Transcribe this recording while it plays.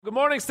Good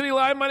morning, City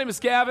Light. My name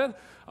is Gavin.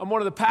 I'm one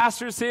of the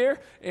pastors here,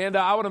 and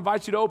I would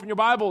invite you to open your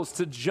Bibles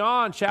to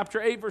John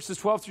chapter 8, verses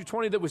 12 through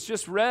 20 that was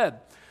just read.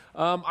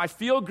 I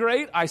feel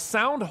great. I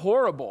sound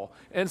horrible,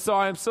 and so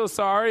I'm so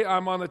sorry.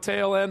 I'm on the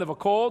tail end of a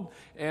cold,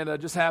 and I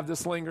just have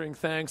this lingering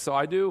thing, so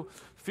I do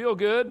feel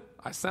good.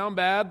 I sound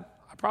bad.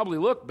 I probably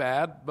look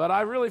bad, but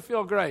I really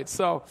feel great.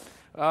 So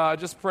I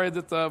just pray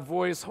that the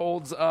voice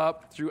holds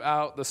up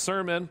throughout the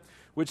sermon,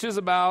 which is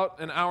about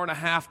an hour and a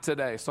half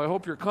today. So I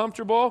hope you're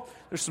comfortable.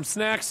 There's some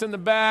snacks in the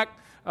back,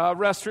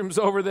 restrooms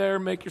over there.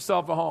 Make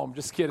yourself at home.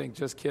 Just kidding,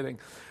 just kidding.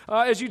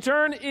 As you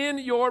turn in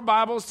your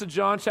Bibles to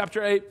John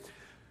chapter 8,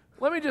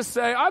 let me just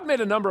say, I've made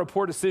a number of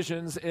poor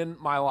decisions in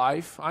my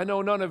life. I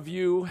know none of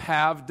you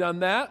have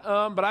done that,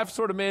 but I've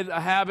sort of made a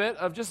habit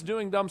of just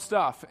doing dumb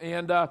stuff.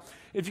 And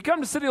if you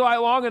come to City Light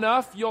long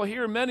enough, you'll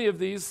hear many of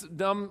these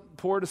dumb,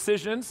 poor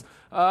decisions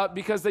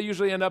because they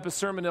usually end up as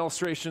sermon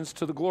illustrations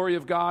to the glory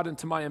of God and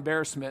to my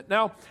embarrassment.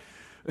 Now,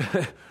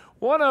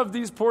 one of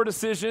these poor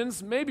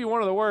decisions, maybe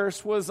one of the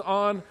worst, was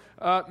on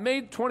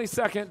May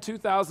 22nd,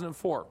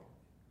 2004.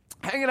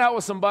 Hanging out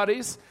with some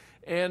buddies.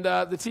 And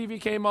the TV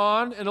came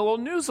on, and a little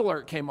news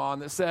alert came on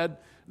that said,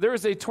 there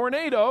is a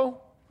tornado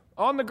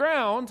on the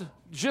ground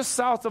just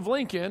south of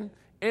Lincoln,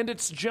 and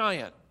it's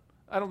giant.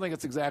 I don't think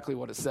it's exactly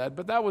what it said,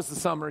 but that was the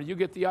summary. You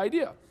get the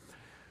idea.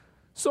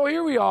 So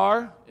here we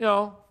are,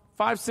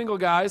 5 single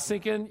guys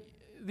thinking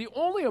the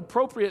only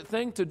appropriate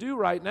thing to do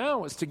right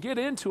now is to get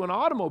into an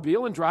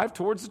automobile and drive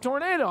towards the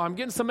tornado. I'm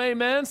getting some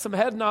amens, some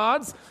head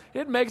nods.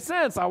 It makes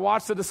sense. I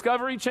watched the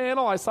Discovery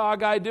Channel. I saw a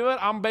guy do it.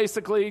 I'm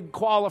basically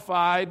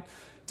qualified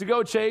to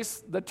go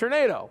chase the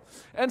tornado.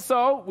 And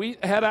so we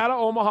head out of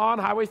Omaha on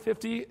Highway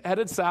 50,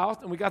 headed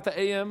south, and we got the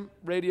AM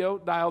radio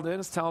dialed in.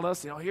 It's telling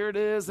us, here it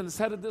is, and it's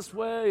headed this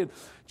way, and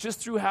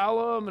just through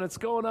Hallam, and it's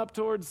going up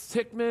towards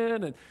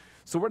Hickman. And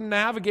so we're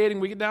navigating.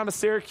 We get down to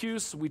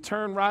Syracuse. We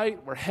turn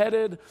right. We're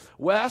headed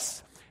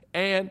west.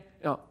 And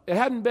it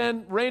hadn't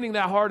been raining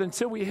that hard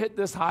until we hit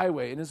this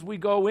highway. And as we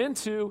go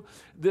into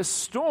this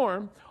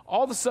storm,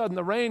 all of a sudden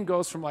the rain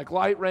goes from like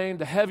light rain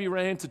to heavy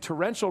rain to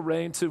torrential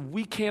rain to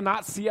we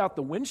cannot see out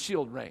the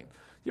windshield rain.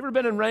 You ever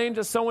been in rain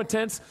just so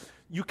intense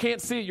you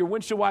can't see it? Your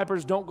windshield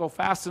wipers don't go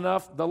fast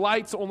enough. The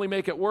lights only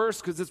make it worse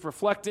because it's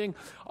reflecting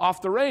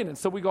off the rain. And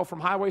so we go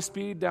from highway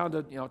speed down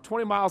to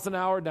 20 miles an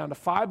hour down to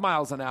 5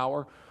 miles an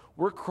hour.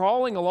 We're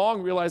crawling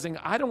along realizing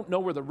I don't know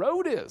where the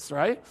road is,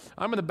 right?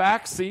 I'm in the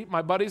back seat.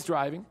 My buddy's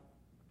driving.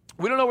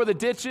 We don't know where the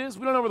ditch is.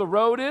 We don't know where the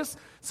road is.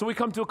 So we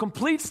come to a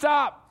complete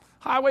stop.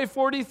 Highway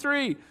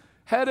 43,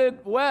 headed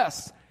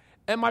west.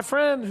 And my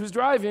friend who's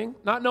driving,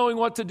 not knowing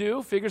what to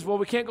do, figures, well,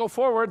 we can't go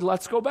forward.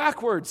 Let's go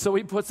backwards. So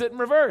he puts it in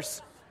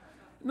reverse.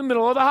 In the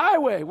middle of the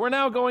highway. We're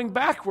now going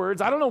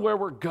backwards. I don't know where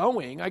we're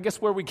going. I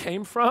guess where we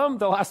came from,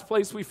 the last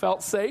place we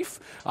felt safe.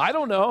 I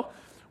don't know.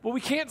 Well,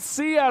 we can't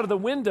see out of the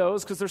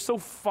windows because they're so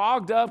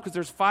fogged up because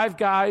there's 5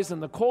 guys in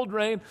the cold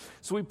rain.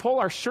 So we pull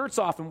our shirts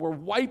off and we're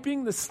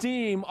wiping the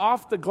steam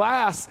off the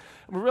glass.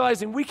 And we're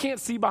realizing we can't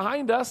see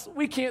behind us.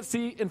 We can't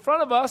see in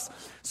front of us.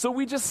 So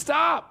we just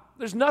stop.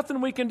 There's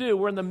nothing we can do.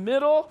 We're in the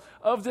middle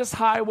of this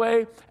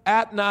highway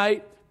at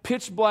night,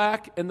 pitch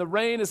black, and the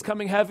rain is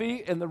coming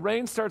heavy, and the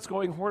rain starts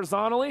going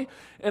horizontally.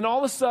 And all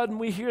of a sudden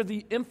we hear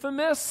the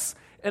infamous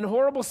and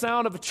horrible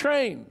sound of a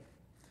train.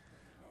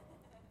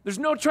 There's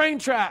no train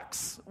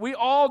tracks. We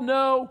all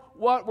know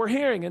what we're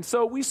hearing. And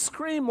so we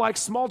scream like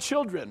small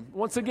children.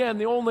 Once again,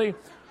 the only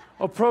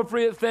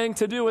appropriate thing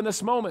to do in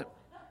this moment.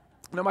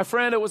 Now, my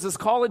friend, it was his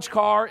college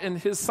car, and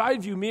his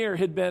side view mirror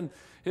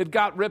had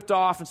got ripped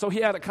off. And so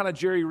he had it kind of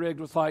jerry-rigged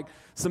with like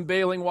some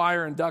baling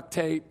wire and duct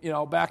tape,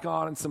 back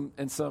on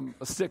and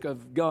a stick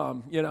of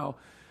gum, But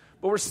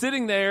we're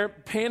sitting there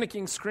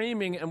panicking,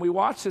 screaming, and we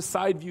watch his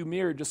side view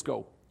mirror just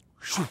go,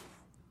 shoo,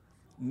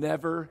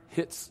 never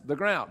hits the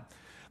ground.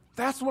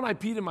 That's when I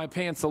peed in my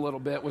pants a little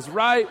bit. It was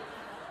right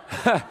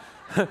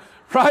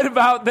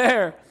about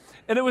there.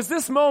 And it was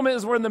this moment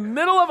as we're in the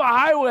middle of a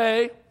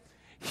highway,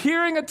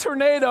 hearing a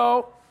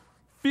tornado,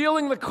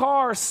 feeling the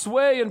car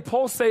sway and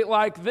pulsate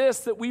like this,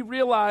 that we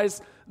realize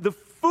the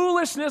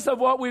foolishness of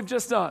what we've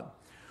just done.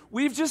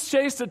 We've just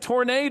chased a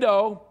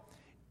tornado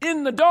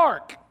in the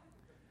dark.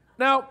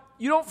 Now,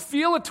 you don't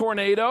feel a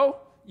tornado.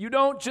 You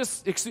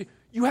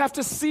have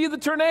to see the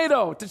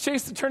tornado to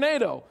chase the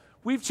tornado.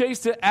 We've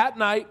chased it at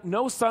night,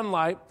 no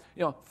sunlight.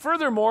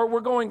 Furthermore,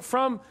 we're going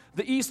from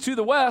the east to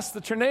the west.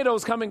 The tornado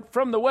is coming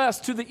from the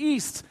west to the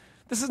east.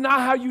 This is not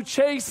how you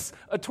chase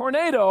a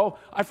tornado.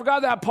 I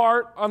forgot that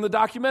part on the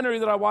documentary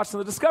that I watched on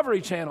the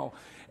Discovery Channel.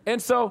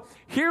 And so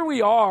here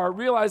we are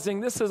realizing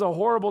this is a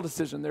horrible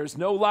decision. There's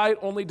no light,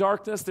 only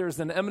darkness.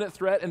 There's an imminent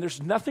threat, and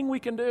there's nothing we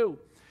can do.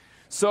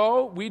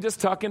 So we just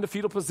tuck into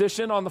fetal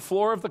position on the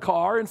floor of the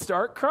car and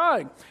start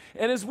crying.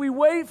 And as we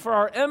wait for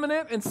our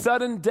imminent and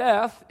sudden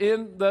death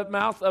in the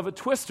mouth of a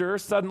twister,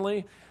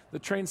 suddenly the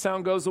train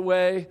sound goes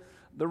away,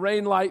 the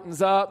rain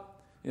lightens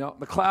up,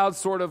 the clouds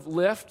sort of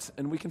lift,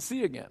 and we can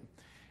see again.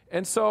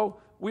 And so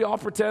we all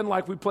pretend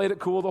like we played it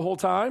cool the whole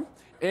time.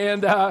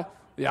 And,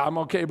 yeah, I'm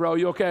okay, bro.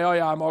 You okay? Oh,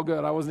 yeah, I'm all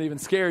good. I wasn't even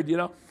scared,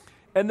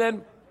 And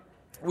then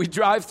we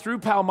drive through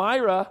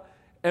Palmyra,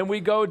 and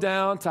we go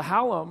down to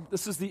Hallam.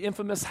 This is the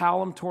infamous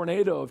Hallam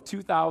tornado of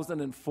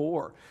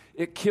 2004.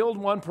 It killed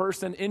one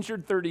person,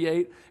 injured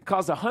 38,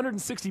 caused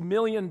 $160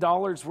 million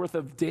worth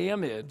of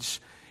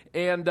damage.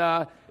 And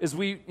as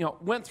we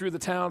went through the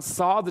town,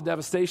 saw the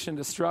devastation,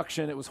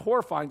 destruction, it was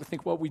horrifying to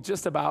think what we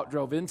just about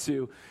drove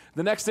into.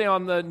 The next day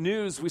on the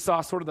news, we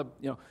saw sort of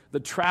the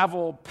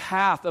travel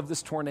path of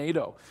this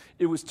tornado.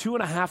 It was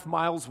 2.5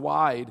 miles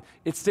wide.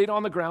 It stayed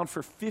on the ground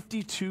for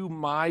 52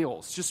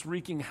 miles, just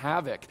wreaking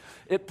havoc.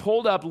 It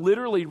pulled up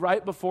literally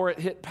right before it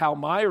hit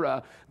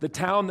Palmyra, the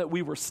town that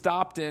we were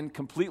stopped in,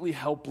 completely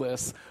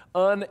helpless,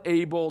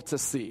 unable to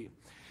see.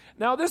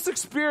 Now, this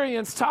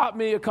experience taught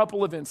me a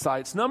couple of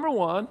insights. Number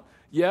one,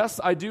 yes,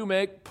 I do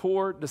make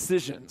poor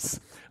decisions.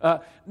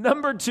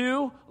 Number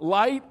two,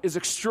 light is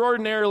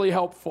extraordinarily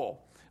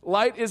helpful.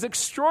 Light is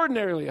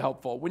extraordinarily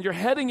helpful. When you're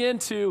heading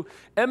into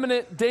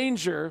imminent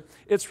danger,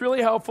 it's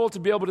really helpful to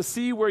be able to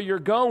see where you're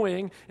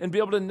going and be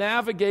able to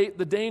navigate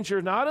the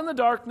danger, not in the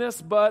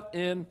darkness, but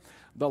in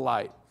the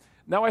light.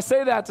 Now, I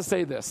say that to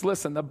say this.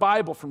 Listen, the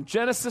Bible, from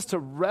Genesis to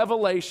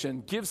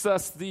Revelation, gives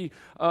us the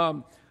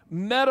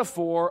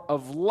metaphor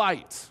of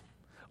light.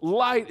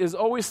 Light is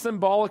always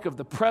symbolic of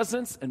the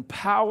presence and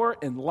power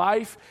and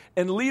life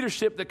and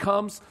leadership that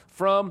comes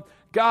from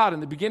God.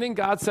 In the beginning,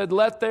 God said,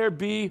 "Let there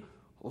be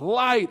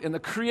light," and the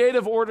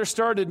creative order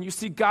started, and you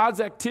see God's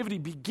activity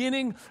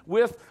beginning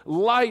with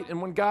light.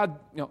 And when God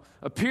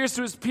appears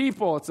to his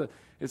people,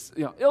 it's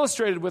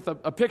illustrated with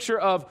a picture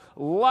of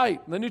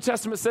light. The New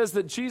Testament says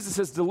that Jesus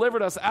has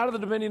delivered us out of the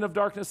dominion of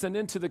darkness and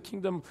into the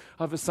kingdom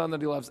of his Son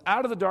that he loves,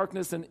 out of the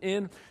darkness and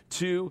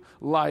into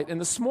light.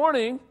 And this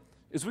morning,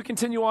 as we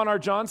continue on our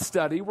John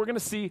study, we're going to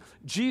see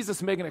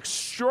Jesus make an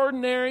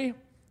extraordinary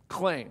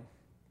claim.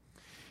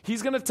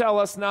 He's going to tell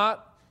us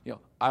not,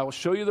 I will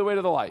show you the way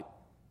to the light.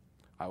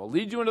 I will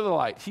lead you into the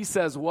light. He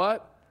says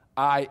what?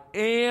 I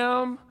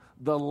am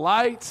the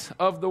light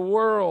of the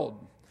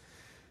world.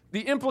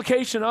 The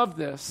implication of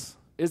this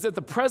is that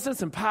the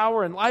presence and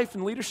power and life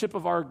and leadership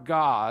of our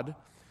God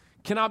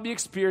cannot be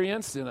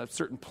experienced in a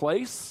certain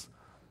place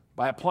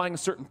by applying a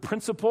certain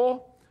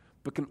principle,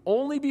 but can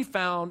only be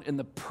found in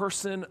the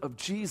person of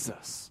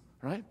Jesus,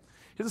 right?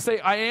 He doesn't say,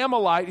 I am a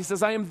light. He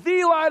says, I am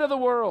the light of the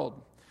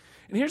world.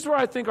 And here's where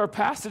I think our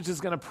passage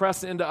is going to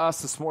press into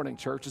us this morning,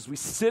 church, as we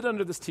sit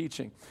under this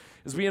teaching,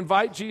 as we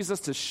invite Jesus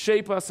to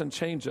shape us and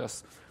change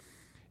us.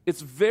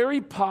 It's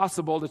very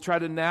possible to try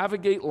to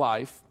navigate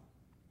life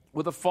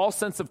with a false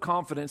sense of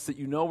confidence that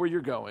you know where you're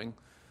going,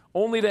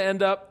 only to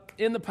end up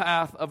in the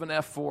path of an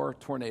F4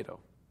 tornado.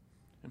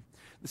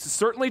 This is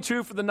certainly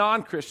true for the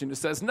non-Christian who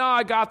says, no,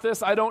 I got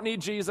this, I don't need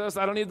Jesus,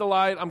 I don't need the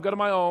light, I'm good on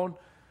my own.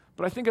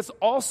 But I think it's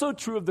also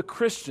true of the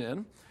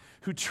Christian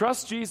who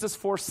trusts Jesus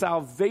for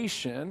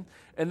salvation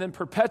and then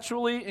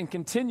perpetually and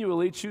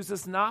continually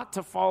chooses not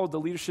to follow the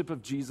leadership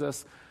of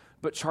Jesus,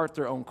 but chart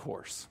their own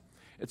course.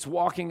 It's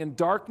walking in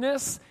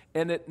darkness,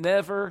 and it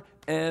never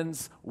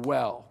ends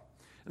well.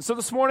 And so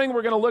this morning,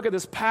 we're going to look at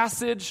this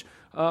passage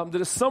that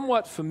is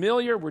somewhat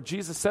familiar, where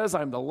Jesus says,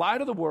 I am the light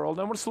of the world.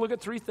 And I want us to look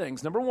at three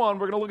things. Number one,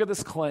 we're going to look at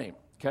this claim,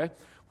 okay?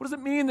 What does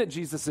it mean that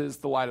Jesus is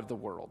the light of the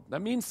world?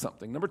 That means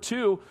something. Number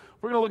two,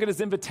 we're going to look at his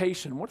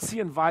invitation. What's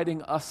he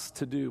inviting us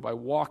to do by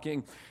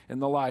walking in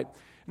the light?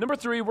 Number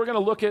three, we're going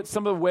to look at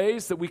some of the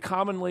ways that we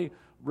commonly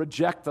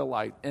reject the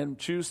light and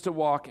choose to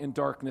walk in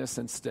darkness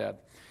instead.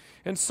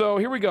 And so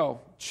here we go.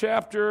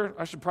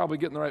 I should probably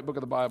get in the right book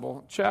of the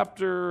Bible.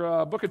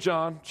 Book of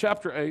John,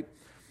 chapter 8,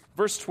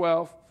 verse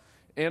 12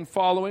 and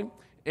following.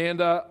 And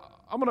I'm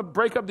going to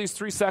break up these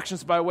three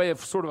sections by way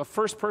of sort of a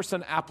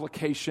first-person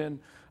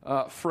application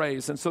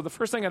phrase. And so the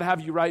first thing I'd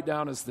have you write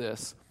down is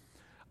this.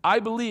 I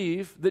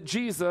believe that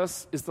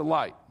Jesus is the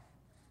light.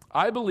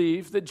 I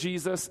believe that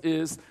Jesus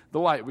is the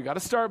light. We got to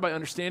start by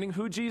understanding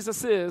who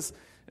Jesus is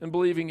and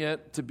believing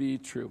it to be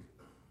true.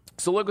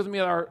 So look with me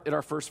at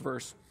our first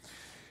verse.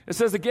 It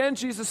says, again,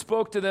 Jesus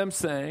spoke to them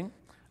saying,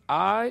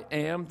 I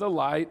am the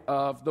light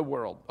of the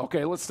world.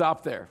 Okay, let's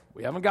stop there.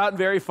 We haven't gotten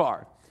very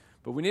far,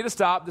 but we need to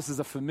stop. This is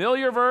a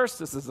familiar verse.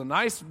 This is a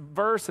nice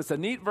verse. It's a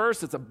neat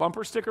verse. It's a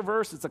bumper sticker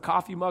verse. It's a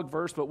coffee mug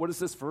verse, but what does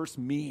this verse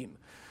mean?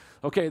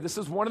 Okay, this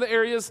is one of the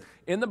areas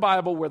in the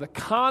Bible where the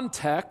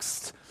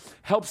context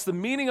helps the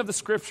meaning of the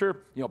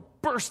scripture,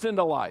 burst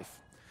into life.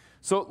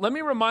 So let me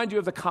remind you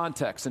of the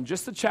context. In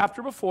just the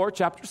chapter before,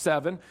 chapter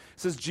 7, it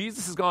says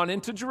Jesus has gone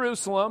into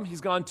Jerusalem.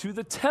 He's gone to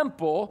the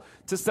temple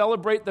to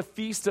celebrate the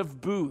Feast of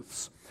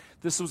Booths.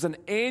 This was an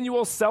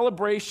annual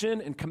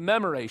celebration and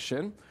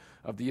commemoration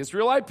of the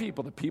Israelite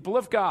people, the people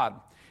of God.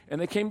 And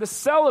they came to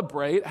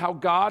celebrate how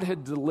God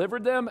had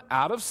delivered them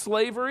out of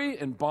slavery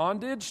and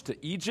bondage to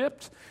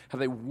Egypt, how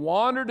they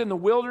wandered in the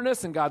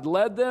wilderness and God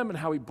led them, and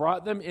how he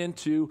brought them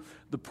into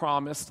the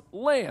promised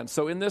land.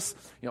 So in this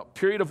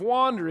period of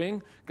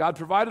wandering, God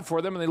provided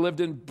for them, and they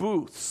lived in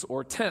booths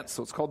or tents.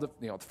 So it's called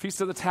the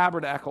Feast of the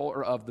Tabernacle,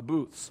 or of the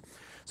booths.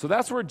 So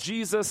that's where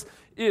Jesus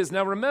is.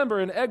 Now remember,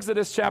 in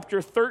Exodus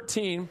chapter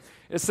 13,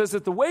 it says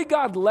that the way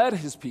God led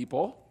his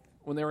people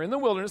when they were in the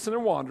wilderness and they're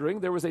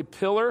wandering, there was a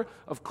pillar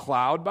of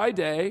cloud by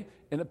day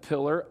and a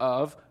pillar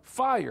of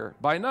fire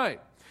by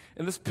night.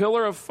 And this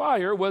pillar of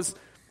fire was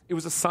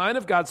a sign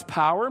of God's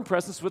power and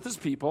presence with his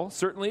people.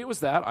 Certainly it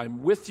was that.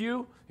 I'm with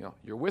you.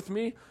 You're with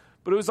me.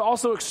 But it was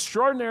also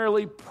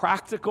extraordinarily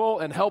practical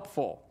and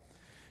helpful.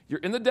 You're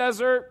in the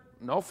desert,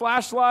 no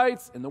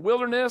flashlights, in the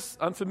wilderness,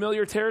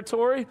 unfamiliar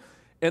territory.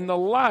 And the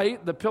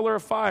light, the pillar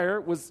of fire,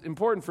 was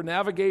important for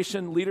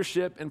navigation,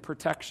 leadership, and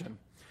protection.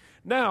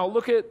 Now,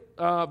 look at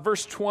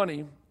verse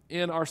 20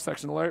 in our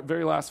section, the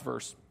very last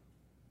verse.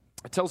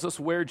 It tells us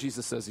where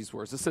Jesus says these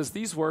words. It says,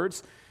 these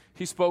words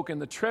he spoke in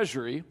the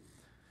treasury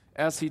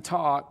as he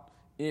taught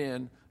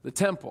in the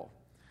temple.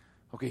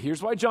 Okay,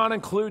 here's why John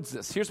includes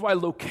this. Here's why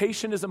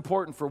location is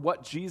important for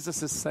what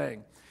Jesus is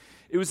saying.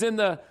 It was in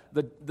the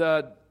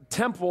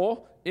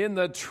temple, in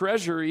the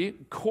treasury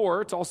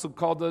court, also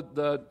called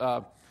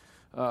the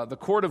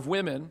court of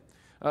women,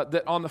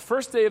 that on the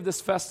first day of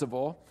this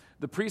festival,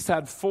 the priests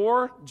had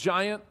 4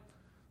 giant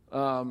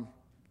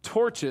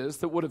torches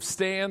that would have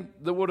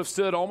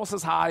stood almost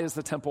as high as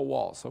the temple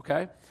walls,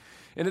 okay?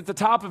 And at the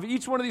top of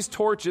each one of these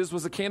torches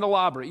was a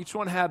candelabra. Each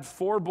one had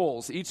 4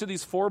 bowls. Each of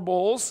these 4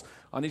 bowls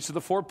on each of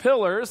the 4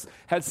 pillars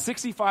had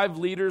 65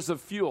 liters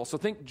of fuel. So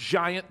think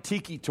giant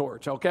tiki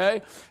torch,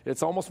 okay?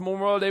 It's almost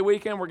Memorial Day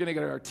weekend. We're going to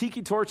get our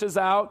tiki torches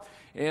out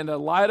and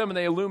light them, and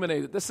they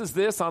illuminate it. This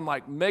is on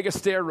like mega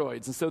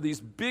steroids. And so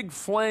these big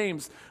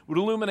flames would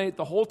illuminate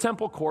the whole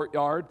temple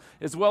courtyard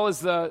as well as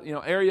the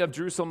area of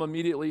Jerusalem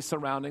immediately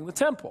surrounding the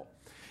temple.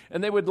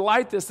 And they would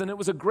light this, and it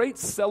was a great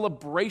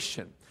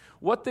celebration.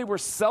 What they were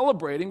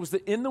celebrating was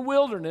that in the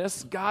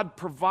wilderness, God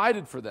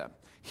provided for them.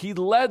 He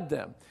led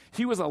them.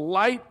 He was a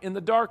light in the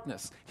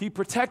darkness. He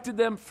protected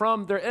them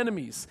from their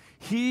enemies.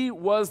 He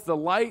was the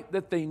light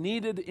that they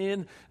needed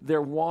in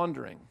their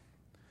wandering.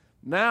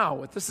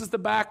 Now, if this is the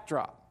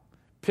backdrop,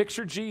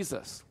 picture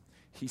Jesus.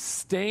 He's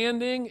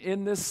standing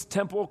in this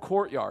temple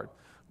courtyard.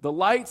 The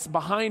lights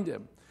behind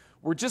him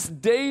were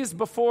just days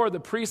before the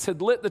priests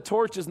had lit the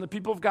torches and the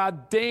people of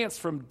God danced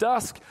from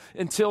dusk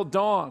until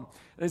dawn.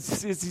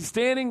 As he's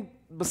standing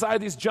beside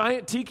these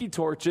giant tiki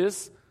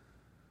torches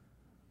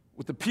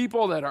with the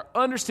people that are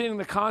understanding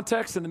the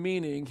context and the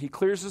meaning, he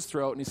clears his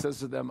throat and he says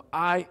to them,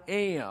 I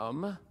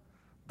am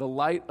the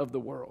light of the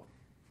world.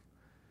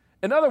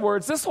 In other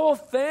words, this whole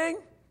thing,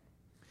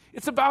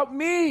 it's about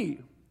me.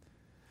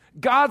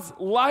 God's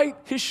light,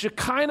 his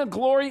Shekinah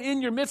glory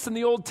in your midst in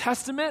the Old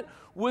Testament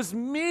was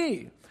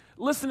me.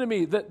 Listen to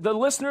me, the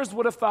listeners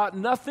would have thought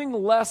nothing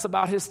less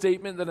about his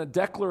statement than a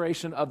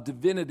declaration of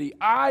divinity.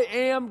 I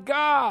am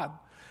God.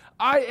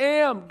 I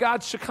am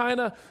God's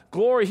Shekinah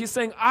glory. He's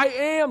saying, I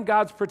am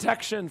God's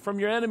protection from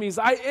your enemies.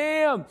 I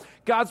am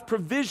God's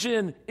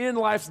provision in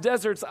life's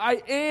deserts.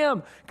 I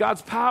am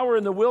God's power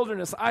in the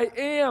wilderness. I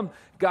am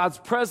God's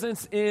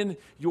presence in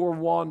your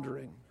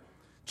wandering.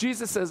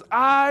 Jesus says,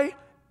 I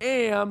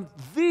am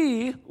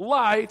the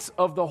light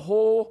of the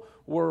whole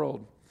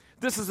world.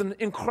 This is an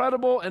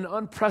incredible and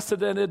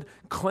unprecedented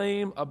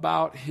claim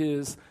about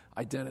his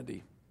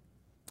identity.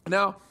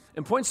 Now,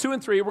 in points 2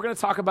 and 3, we're going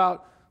to talk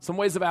about some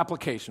ways of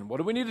application. What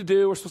do we need to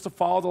do? We're supposed to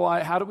follow the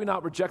light. How do we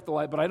not reject the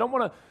light? But I don't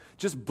want to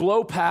just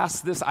blow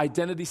past this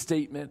identity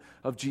statement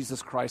of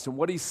Jesus Christ and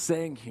what he's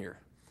saying here.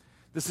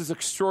 This is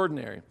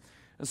extraordinary.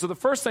 And so the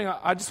first thing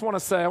I want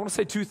to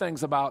say 2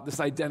 things about this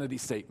identity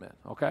statement,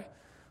 okay?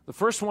 The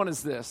first one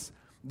is this.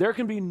 There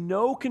can be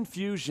no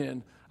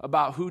confusion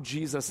about who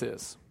Jesus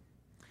is.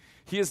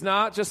 He is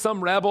not just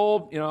some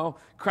rebel,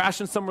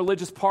 crashing some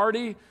religious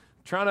party,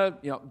 trying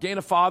to, gain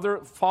a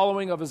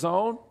following of his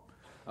own.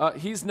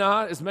 He's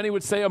not, as many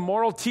would say, a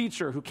moral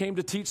teacher who came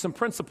to teach some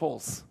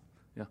principles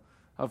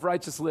of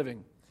righteous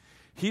living.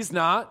 He's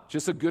not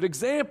just a good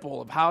example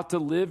of how to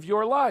live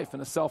your life in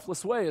a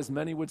selfless way, as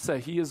many would say.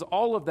 He is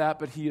all of that,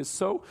 but he is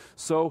so,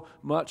 so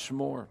much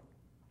more.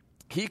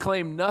 He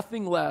claimed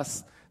nothing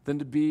less than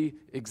to be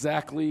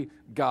exactly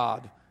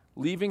God,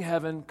 leaving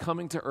heaven,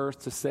 coming to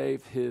earth to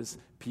save his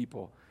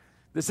people.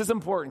 This is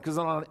important because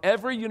on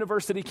every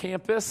university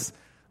campus,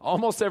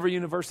 almost every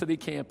university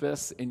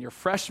campus, in your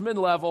freshman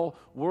level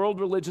world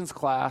religions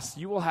class,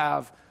 you will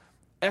have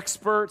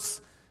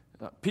experts,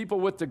 people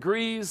with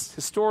degrees,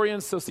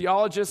 historians,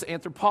 sociologists,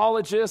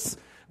 anthropologists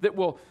that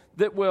will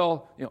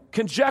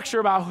conjecture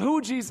about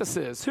who Jesus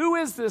is. Who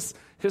is this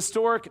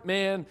historic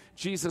man,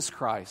 Jesus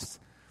Christ?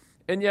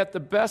 And yet the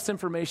best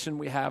information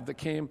we have that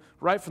came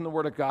right from the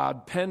Word of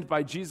God, penned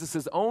by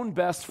Jesus' own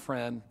best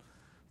friend,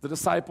 the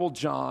disciple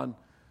John,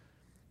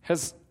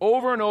 has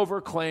over and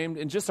over claimed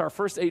in just our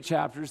first 8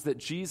 chapters that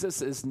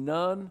Jesus is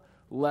none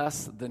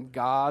less than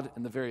God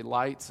and the very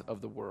light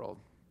of the world.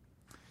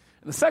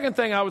 And the second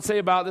thing I would say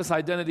about this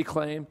identity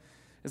claim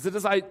is that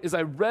as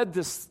I read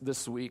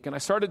this week and I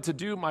started to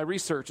do my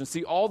research and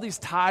see all these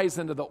ties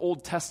into the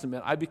Old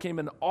Testament, I became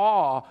in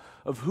awe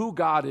of who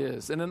God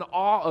is and in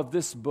awe of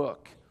this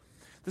book.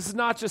 This is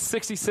not just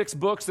 66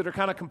 books that are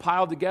kind of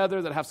compiled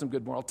together that have some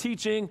good moral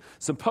teaching,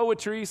 some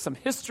poetry, some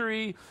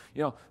history,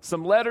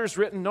 some letters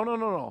written.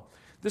 No.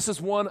 This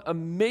is one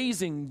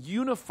amazing,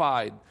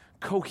 unified,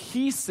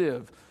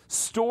 cohesive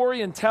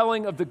story and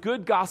telling of the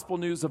good gospel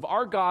news of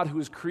our God who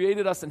has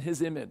created us in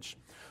his image,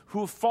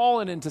 who have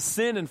fallen into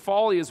sin and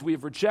folly as we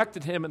have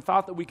rejected him and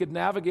thought that we could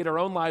navigate our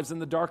own lives in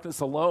the darkness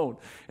alone.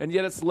 And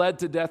yet it's led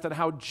to death, and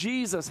how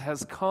Jesus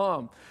has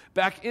come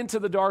back into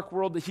the dark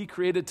world that he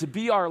created to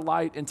be our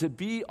light and to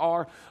be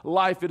our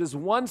life. It is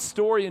one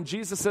story, and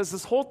Jesus says,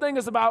 this whole thing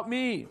is about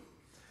me.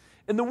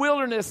 In the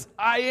wilderness,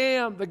 I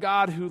am the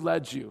God who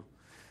led you.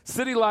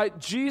 City Light,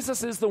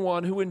 Jesus is the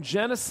one who in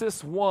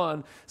Genesis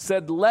 1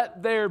 said,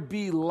 let there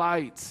be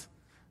light,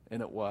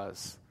 and it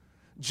was.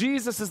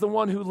 Jesus is the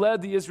one who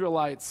led the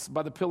Israelites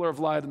by the pillar of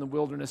light in the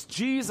wilderness.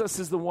 Jesus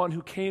is the one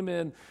who came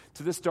in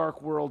to this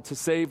dark world to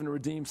save and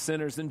redeem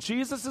sinners. And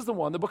Jesus is the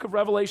one, the book of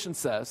Revelation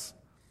says,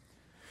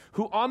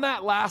 who on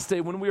that last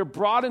day, when we are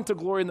brought into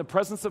glory in the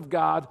presence of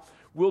God,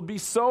 will be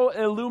so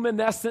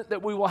illuminescent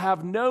that we will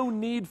have no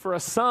need for a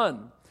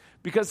sun,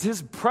 because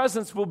his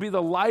presence will be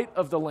the light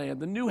of the land,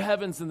 the new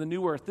heavens and the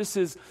new earth. This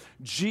is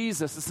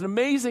Jesus. It's an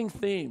amazing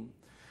theme.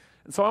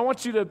 And so I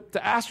want you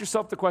to ask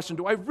yourself the question,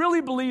 do I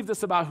really believe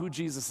this about who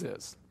Jesus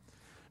is?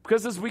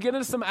 Because as we get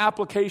into some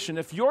application,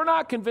 if you're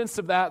not convinced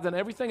of that, then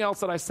everything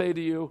else that I say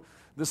to you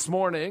this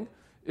morning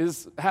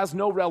has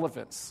no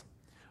relevance.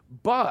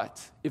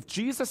 But if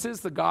Jesus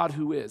is the God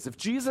who is, if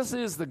Jesus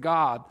is the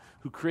God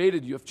who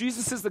created you, if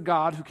Jesus is the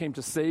God who came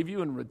to save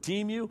you and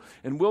redeem you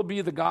and will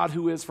be the God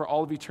who is for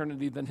all of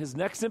eternity, then his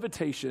next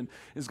invitation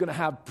is going to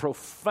have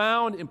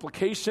profound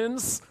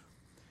implications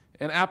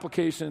and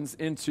applications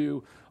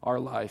into our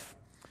life.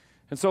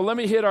 And so let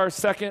me hit our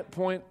second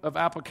point of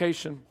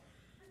application.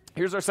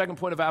 Here's our second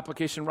point of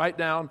application. Write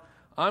down,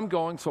 I'm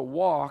going to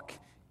walk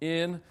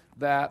in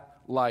that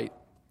light.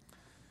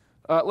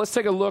 Let's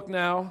take a look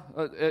now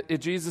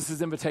at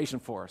Jesus' invitation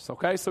for us,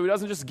 okay? So he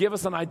doesn't just give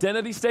us an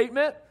identity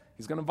statement.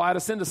 He's going to invite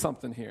us into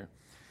something here.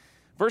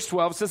 Verse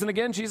 12 says, and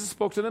again, Jesus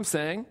spoke to them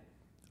saying,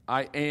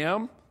 I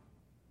am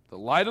the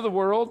light of the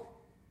world.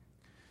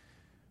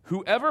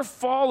 Whoever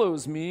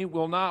follows me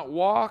will not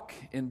walk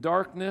in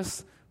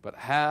darkness, but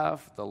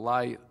have the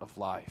light of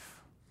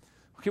life.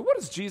 Okay, what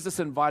is Jesus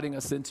inviting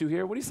us into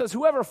here? When he says,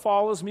 whoever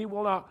follows me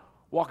will not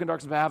walk in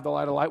darkness, but have the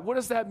light of light, what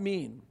does that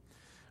mean?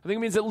 I think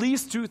it means at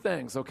least two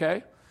things,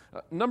 okay?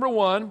 Number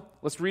one,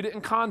 let's read it in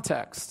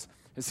context.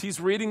 As he's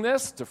reading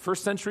this to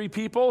first century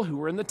people who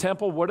were in the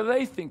temple, what do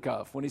they think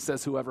of when he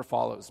says, whoever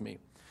follows me?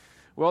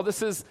 Well,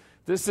 this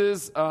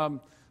is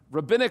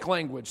rabbinic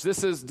language.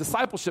 This is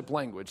discipleship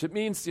language. It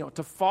means,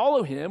 to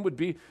follow him would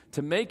be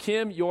to make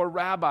him your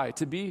rabbi,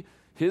 to be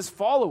his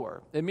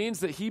follower. It means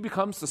that he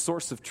becomes the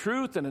source of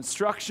truth and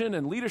instruction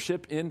and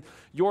leadership in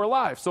your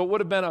life. So it would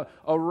have been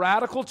a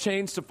radical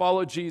change to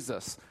follow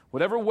Jesus.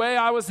 Whatever way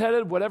I was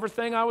headed, whatever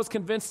thing I was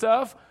convinced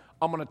of,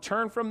 I'm going to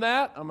turn from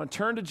that. I'm going to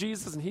turn to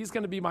Jesus, and he's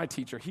going to be my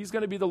teacher. He's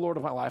going to be the Lord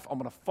of my life. I'm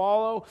going to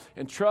follow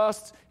and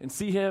trust and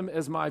see him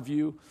as my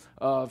view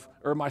of,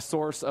 or my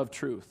source of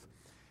truth.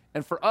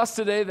 And for us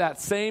today, that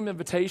same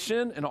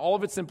invitation and all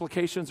of its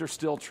implications are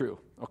still true,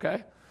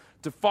 okay?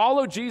 To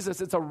follow Jesus,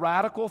 it's a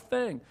radical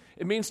thing.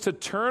 It means to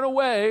turn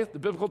away. The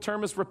biblical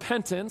term is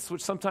repentance,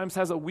 which sometimes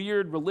has a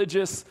weird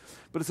religious,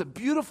 but it's a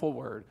beautiful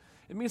word.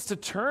 It means to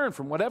turn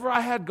from whatever I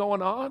had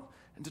going on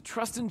and to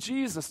trust in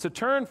Jesus, to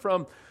turn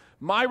from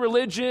my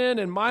religion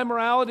and my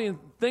morality and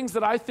things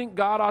that I think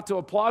God ought to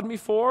applaud me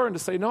for, and to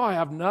say, no, I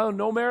have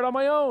no merit on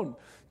my own.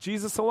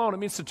 Jesus alone. It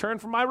means to turn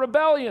from my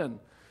rebellion,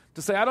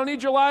 to say, I don't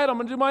need your light, I'm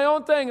going to do my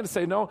own thing, and to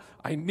say, no,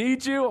 I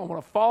need you, I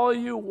want to follow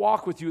you,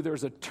 walk with you.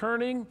 There's a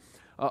turning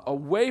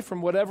away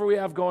from whatever we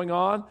have going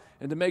on,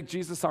 and to make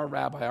Jesus our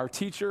rabbi, our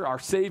teacher, our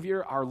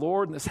Savior, our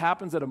Lord, and this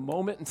happens at a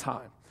moment in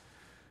time.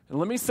 And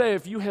let me say,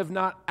 if you have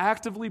not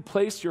actively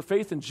placed your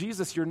faith in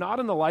Jesus, you're not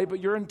in the light, but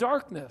you're in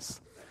darkness.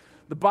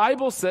 The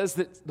Bible says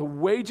that the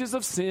wages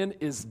of sin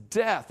is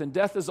death, and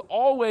death is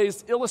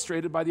always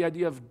illustrated by the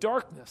idea of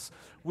darkness.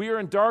 We are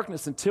in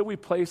darkness until we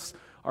place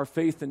our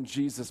faith in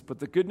Jesus. But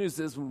the good news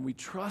is when we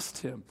trust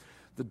him,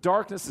 the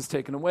darkness is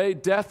taken away,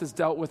 death is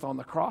dealt with on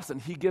the cross,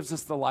 and he gives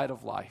us the light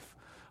of life.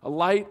 A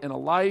light and a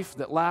life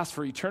that lasts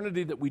for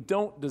eternity that we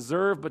don't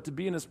deserve, but to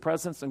be in his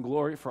presence and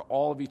glory for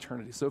all of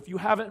eternity. So if you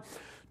haven't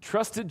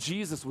trusted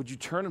Jesus, would you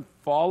turn and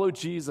follow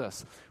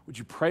Jesus? Would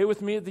you pray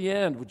with me at the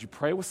end? Would you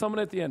pray with someone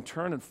at the end?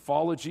 Turn and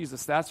follow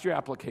Jesus. That's your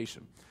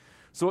application.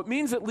 So it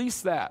means at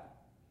least that.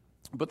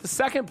 But the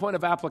second point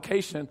of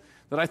application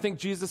that I think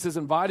Jesus is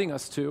inviting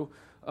us to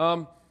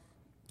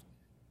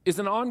is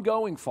an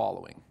ongoing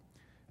following.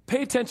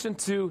 Pay attention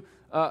to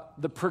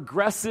the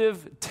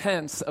progressive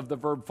tense of the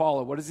verb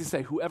follow. What does he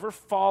say? Whoever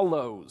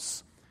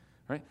follows,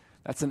 right?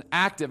 That's an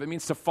active. It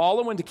means to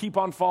follow and to keep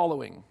on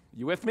following.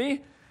 You with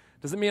me?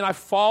 Doesn't mean I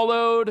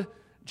followed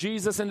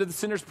Jesus into the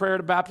Sinner's Prayer at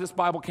a Baptist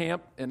Bible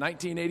camp in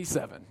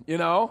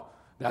 1987.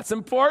 That's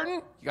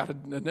important. You got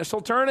an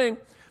initial turning.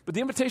 But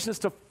the invitation is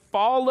to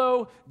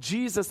follow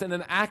Jesus in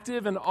an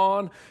active and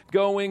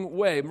ongoing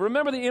way.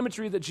 Remember the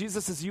imagery that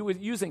Jesus is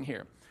using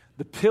here.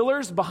 The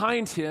pillars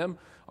behind him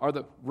are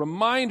the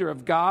reminder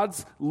of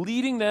God's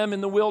leading them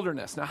in the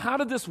wilderness. Now, how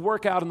did this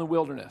work out in the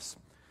wilderness?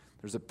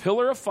 There's a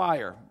pillar of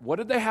fire. What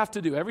did they have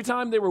to do? Every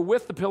time they were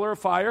with the pillar of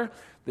fire,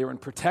 they were in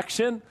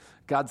protection,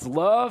 God's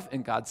love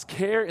and God's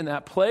care in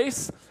that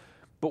place.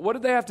 But what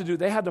did they have to do?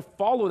 They had to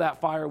follow that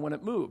fire when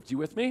it moved. You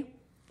with me?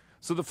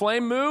 So the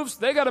flame moves,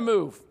 they got to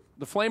move.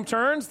 The flame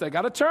turns, they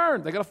got to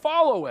turn. They got to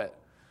follow it.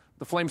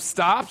 The flame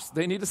stops,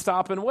 they need to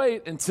stop and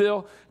wait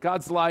until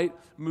God's light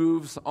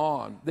moves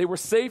on. They were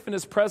safe in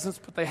his presence,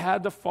 but they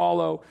had to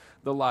follow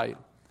the light.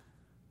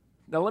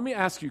 Now let me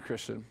ask you,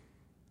 Christian,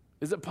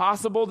 is it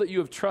possible that you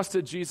have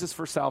trusted Jesus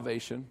for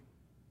salvation?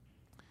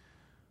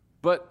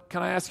 But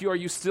can I ask you, are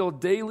you still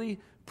daily,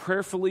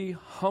 prayerfully,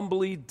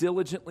 humbly,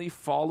 diligently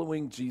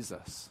following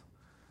Jesus?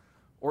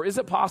 Or is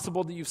it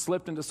possible that you've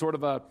slipped into sort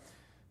of a,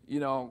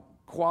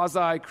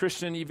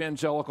 quasi-Christian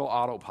evangelical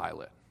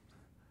autopilot?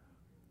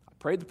 I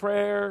prayed the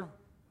prayer,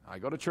 I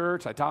go to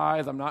church, I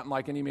tithe, I'm not in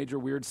like any major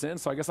weird sin,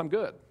 so I guess I'm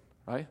good,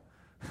 right?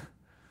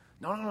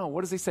 No.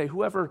 What does he say?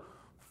 Whoever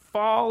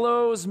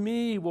follows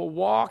me will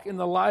walk in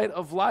the light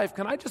of life.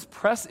 Can I just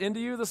press into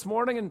you this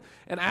morning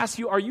and ask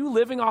you, are you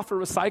living off a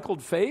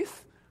recycled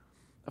faith?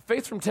 A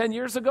faith from 10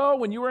 years ago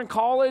when you were in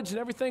college and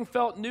everything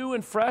felt new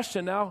and fresh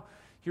and now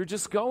you're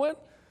just going?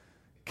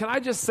 Can I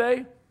just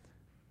say,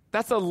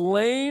 that's a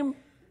lame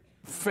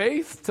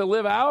faith to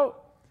live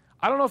out?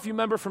 I don't know if you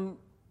remember from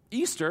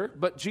Easter,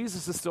 but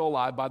Jesus is still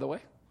alive, by the way.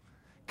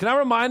 Can I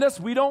remind us,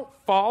 we don't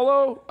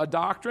follow a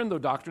doctrine, though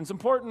doctrine's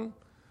important.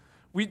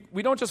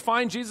 We don't just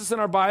find Jesus in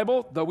our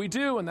Bible, though we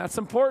do, and that's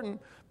important.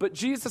 But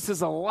Jesus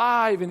is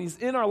alive, and he's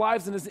in our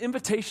lives, and his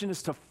invitation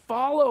is to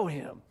follow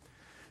him,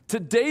 to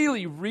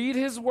daily read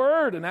his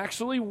word and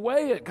actually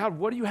weigh it. God,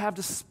 what do you have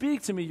to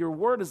speak to me? Your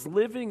word is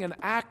living and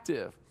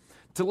active.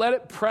 To let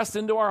it press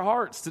into our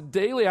hearts, to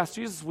daily ask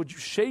Jesus, would you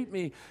shape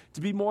me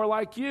to be more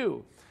like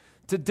you?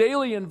 To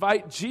daily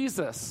invite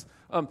Jesus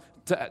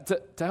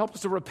to help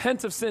us to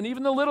repent of sin,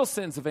 even the little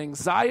sins of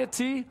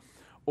anxiety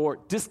or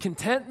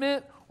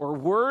discontentment or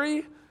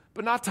worry,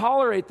 but not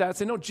tolerate that.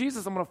 Say, no,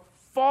 Jesus, I'm going to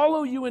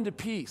follow you into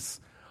peace.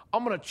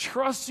 I'm going to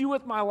trust you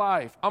with my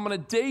life. I'm going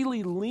to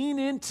daily lean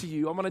into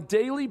you. I'm going to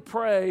daily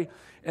pray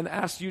and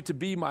ask you to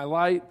be my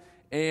light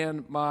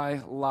and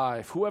my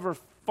life. Whoever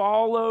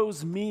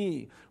follows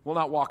me will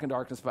not walk in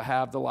darkness, but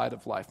have the light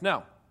of life.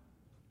 Now,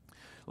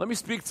 let me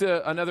speak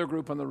to another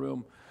group in the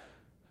room.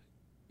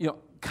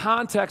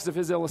 Context of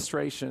his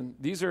illustration,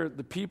 these are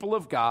the people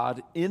of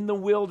God in the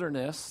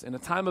wilderness in a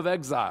time of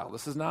exile.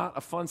 This is not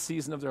a fun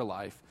season of their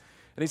life.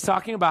 And he's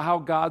talking about how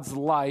God's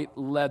light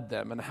led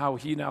them and how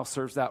he now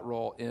serves that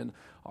role in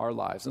our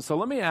lives. And so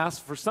let me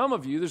ask, for some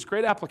of you, there's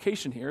great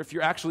application here if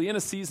you're actually in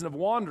a season of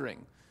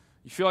wandering.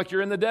 You feel like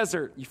you're in the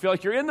desert. You feel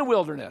like you're in the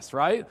wilderness,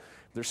 right?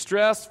 There's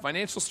stress,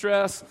 financial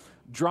stress,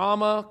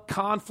 drama,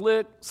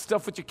 conflict,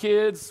 stuff with your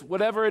kids,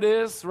 whatever it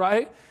is,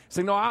 right?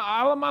 Saying, no,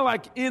 I'm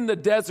like in the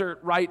desert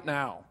right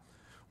now.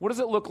 What does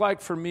it look like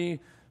for me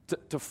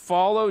to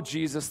follow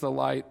Jesus, the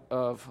light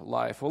of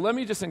life? Well, let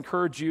me just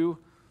encourage you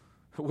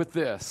with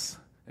this.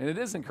 And it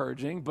is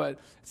encouraging, but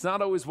it's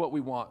not always what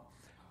we want.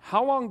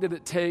 How long did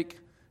it take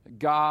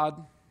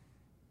God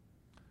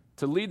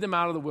to lead them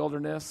out of the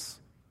wilderness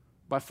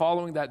by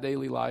following that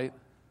daily light?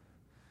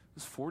 It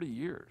was 40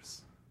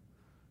 years.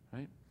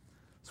 Right?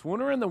 So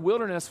when we're in the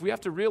wilderness, we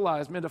have to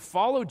realize, to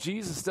follow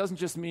Jesus doesn't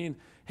just mean,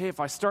 hey, if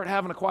I start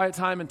having a quiet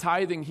time and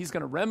tithing, he's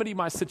going to remedy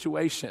my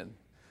situation.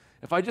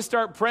 If I just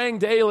start praying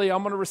daily,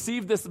 I'm going to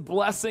receive this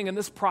blessing and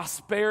this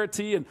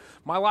prosperity, and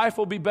my life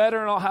will be better,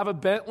 and I'll have a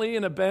Bentley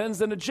and a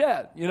Benz and a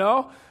jet,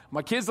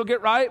 My kids will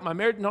get right, my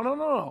marriage.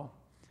 No.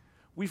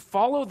 We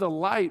follow the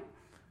light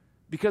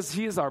because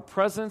he is our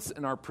presence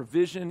and our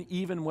provision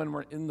even when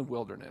we're in the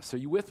wilderness. Are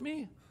you with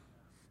me?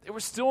 They were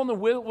still in the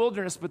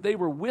wilderness, but they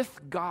were with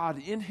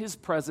God in his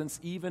presence,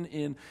 even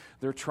in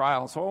their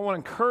trial. So I want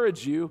to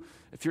encourage you,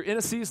 if you're in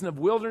a season of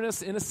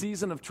wilderness, in a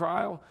season of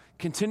trial,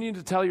 continue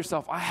to tell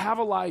yourself, I have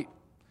a light.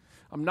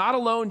 I'm not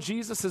alone.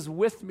 Jesus is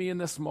with me in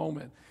this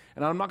moment.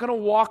 And I'm not going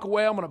to walk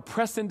away. I'm going to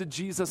press into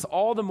Jesus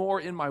all the more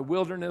in my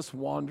wilderness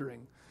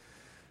wandering.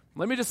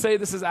 Let me just say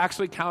this is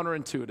actually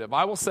counterintuitive.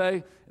 I will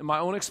say, in my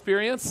own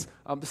experience,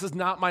 this is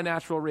not my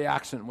natural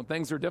reaction. When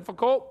things are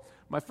difficult,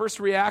 my first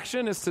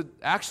reaction is to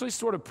actually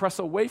sort of press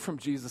away from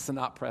Jesus and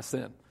not press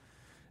in.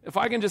 If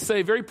I can just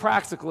say very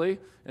practically,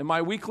 in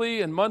my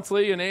weekly and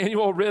monthly and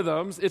annual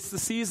rhythms, it's the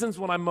seasons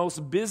when I'm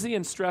most busy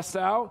and stressed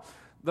out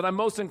that I'm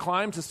most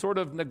inclined to sort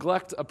of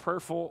neglect a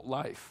prayerful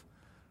life.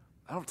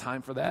 I don't have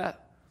time for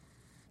that.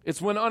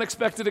 It's when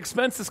unexpected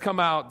expenses come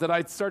out that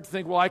I start to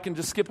think, well, I can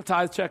just skip a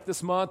tithe check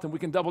this month and we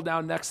can double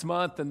down next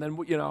month. And then,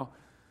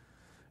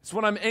 it's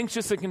when I'm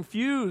anxious and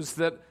confused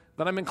that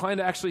I'm inclined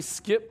to actually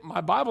skip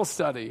my Bible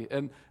study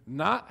and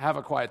not have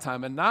a quiet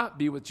time and not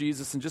be with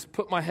Jesus and just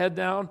put my head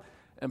down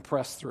and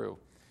press through.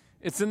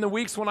 It's in the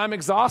weeks when I'm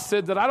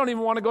exhausted that I don't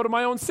even want to go to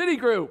my own city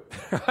group.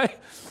 Right?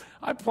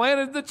 I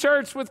planted the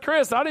church with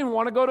Chris. I don't even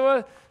want to go to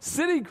a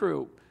city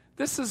group.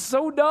 This is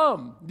so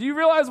dumb. Do you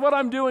realize what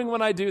I'm doing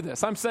when I do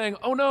this? I'm saying,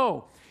 oh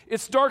no,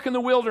 it's dark in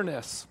the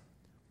wilderness.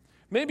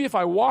 Maybe if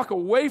I walk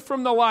away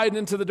from the light and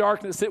into the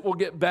darkness, it will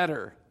get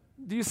better.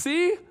 Do you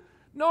see?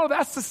 No,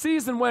 that's the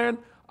season when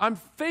I'm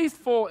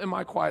faithful in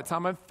my quiet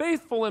time. I'm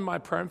faithful in my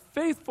prayer. I'm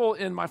faithful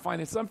in my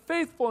finances. I'm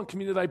faithful in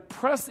community. I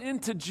press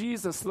into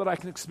Jesus so that I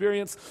can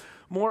experience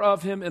more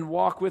of him and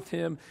walk with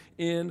him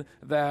in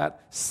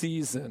that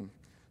season.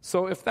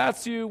 So if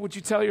that's you, would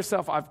you tell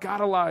yourself, I've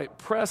got a light,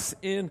 press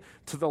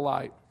into the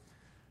light.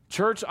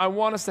 Church, I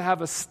want us to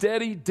have a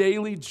steady,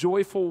 daily,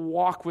 joyful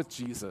walk with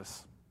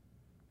Jesus.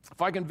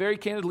 If I can very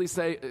candidly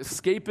say,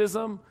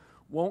 escapism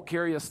won't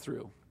carry us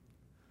through.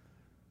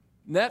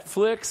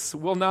 Netflix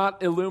will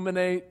not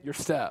illuminate your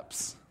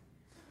steps.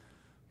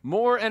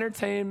 More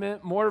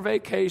entertainment, more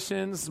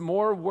vacations,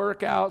 more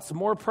workouts,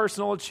 more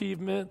personal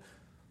achievement.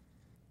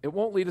 It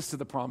won't lead us to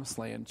the promised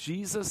land.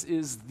 Jesus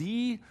is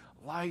the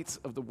light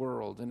of the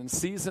world. And in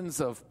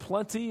seasons of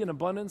plenty and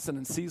abundance and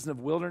in seasons of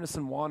wilderness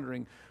and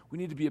wandering, we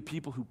need to be a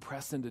people who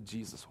press into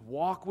Jesus.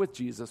 Walk with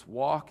Jesus.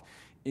 Walk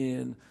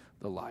in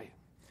the light.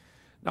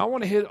 Now I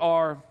want to hit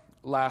our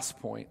last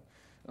point.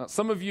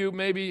 Some of you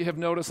maybe have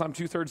noticed I'm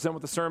 2/3 done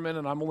with the sermon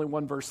and I'm only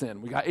 1 verse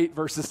in. We got 8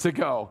 verses to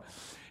go.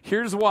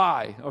 Here's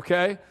why,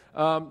 okay?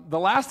 The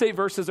last 8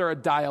 verses are a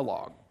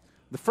dialogue.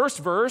 The first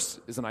verse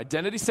is an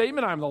identity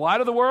statement. I am the light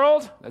of the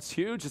world. That's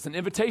huge. It's an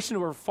invitation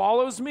to whoever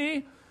follows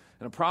me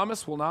and a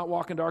promise will not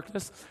walk in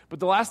darkness. But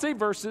the last 8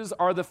 verses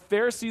are the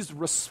Pharisees'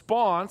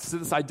 response to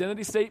this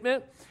identity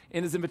statement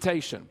and his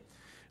invitation.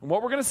 And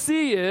what we're going to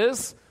see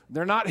is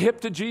they're not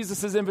hip to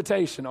Jesus'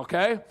 invitation,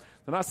 okay?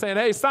 They're not saying,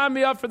 hey, sign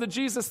me up for the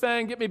Jesus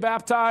thing, get me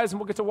baptized, and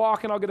we'll get to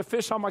walk, and I'll get a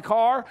fish on my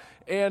car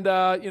and,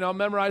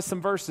 memorize some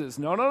verses.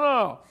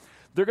 No.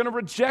 They're going to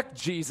reject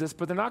Jesus,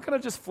 but they're not going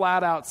to just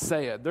flat out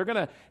say it. They're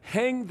going to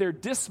hang their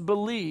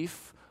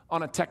disbelief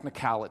on a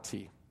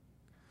technicality.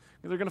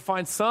 They're going to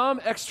find some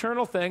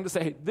external thing to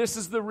say, hey, this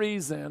is the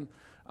reason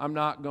I'm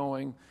not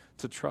going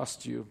to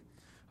trust you.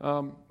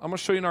 I'm going to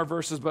show you in our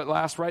verses, but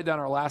write down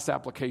our last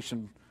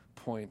application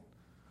point.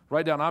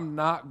 Write down, I'm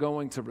not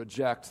going to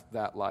reject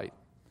that light.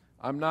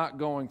 I'm not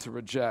going to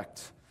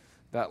reject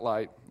that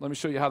light. Let me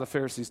show you how the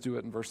Pharisees do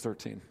it in verse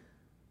 13.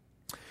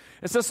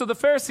 It says, so the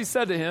Pharisees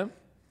said to him,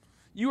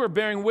 you are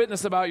bearing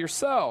witness about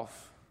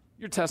yourself.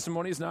 Your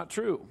testimony is not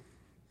true.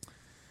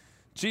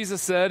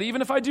 Jesus said,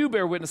 even if I do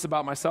bear witness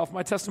about myself,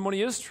 my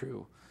testimony is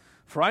true.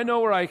 For I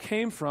know where I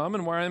came from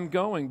and where I am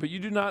going, but you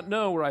do not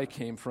know where I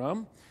came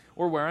from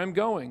or where I am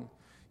going.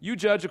 You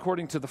judge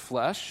according to the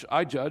flesh.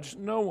 I judge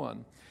no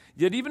one.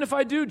 Yet even if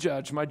I do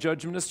judge, my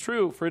judgment is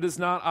true, for it is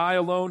not I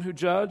alone who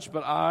judge,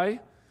 but I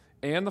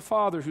and the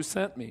Father who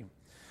sent me.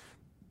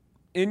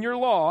 In your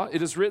law,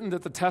 it is written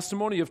that the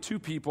testimony of 2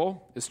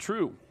 people is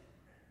true.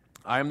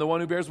 I am the one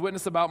who bears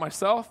witness about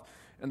myself,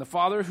 and the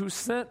Father who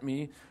sent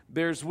me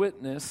bears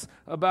witness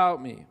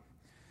about me.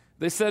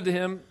 They said to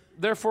him,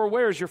 therefore,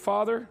 where is your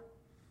Father?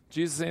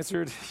 Jesus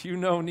answered, you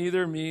know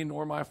neither me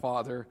nor my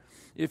Father.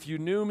 If you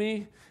knew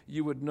me,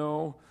 you would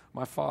know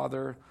my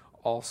Father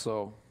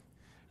also.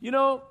 You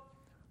know,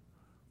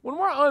 when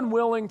we're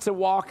unwilling to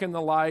walk in the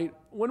light,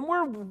 when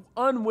we're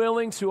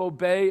unwilling to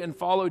obey and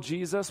follow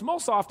Jesus,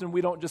 most often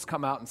we don't just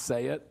come out and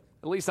say it.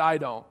 At least I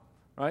don't,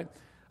 right?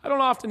 I don't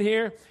often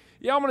hear,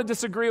 I'm going to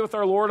disagree with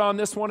our Lord on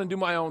this one and do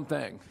my own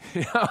thing.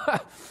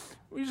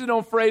 We usually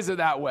don't phrase it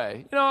that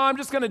way. I'm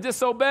just going to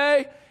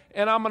disobey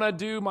and I'm going to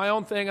do my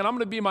own thing and I'm going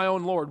to be my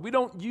own Lord. We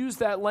don't use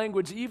that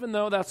language even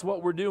though that's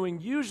what we're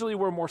doing. Usually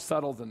we're more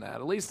subtle than that.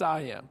 At least I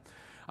am.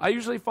 I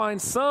usually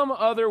find some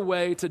other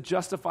way to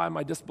justify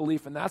my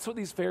disbelief, and that's what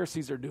these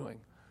Pharisees are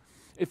doing.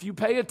 If you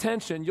pay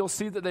attention, you'll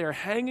see that they are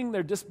hanging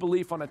their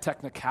disbelief on a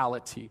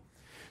technicality.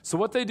 So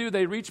what they do,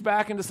 they reach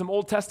back into some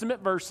Old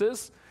Testament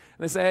verses,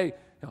 and they say,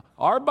 hey,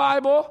 our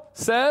Bible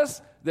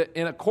says that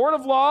in a court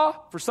of law,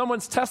 for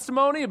someone's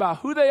testimony about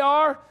who they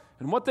are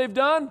and what they've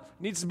done,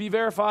 needs to be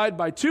verified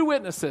by 2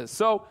 witnesses.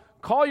 So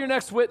call your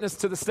next witness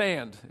to the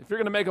stand if you're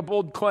going to make a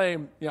bold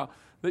claim,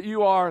 that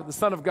you are the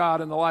Son of God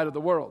and the light of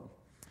the world.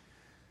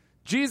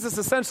 Jesus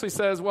essentially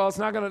says, well, it's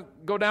not going to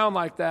go down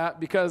like that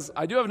because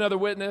I do have another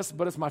witness,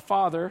 but it's my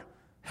Father,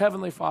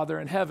 Heavenly Father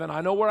in heaven.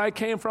 I know where I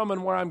came from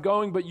and where I'm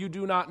going, but you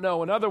do not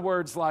know. In other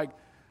words,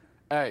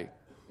 hey,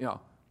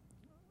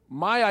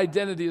 my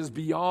identity is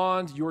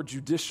beyond your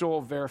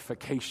judicial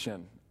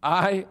verification.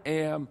 I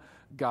am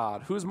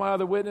God. Who's my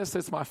other witness?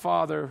 It's my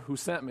Father who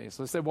sent me.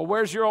 So they say, well,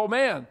 where's your old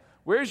man?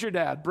 Where's your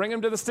dad? Bring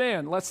him to the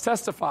stand. Let's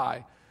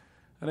testify.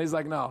 And he's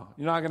like, no,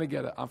 you're not going to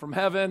get it. I'm from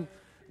heaven.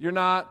 You're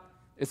not.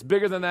 It's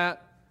bigger than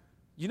that.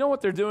 You know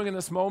what they're doing in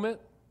this moment?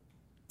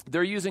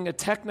 They're using a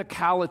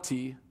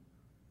technicality,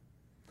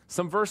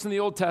 some verse in the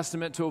Old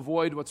Testament to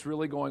avoid what's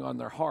really going on in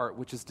their heart,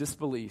 which is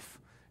disbelief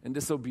and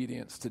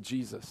disobedience to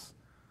Jesus.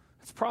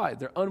 It's pride.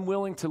 They're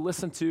unwilling to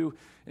listen to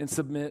and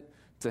submit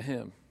to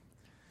him.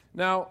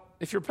 Now,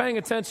 if you're paying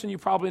attention, you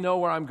probably know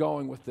where I'm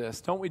going with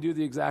this. Don't we do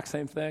the exact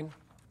same thing?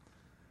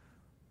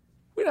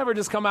 We never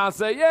just come out and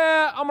say,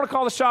 I'm going to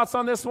call the shots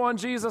on this one.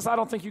 Jesus, I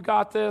don't think you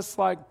got this.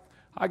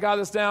 I got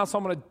this down, so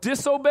I'm going to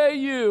disobey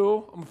you.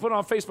 I'm going to put it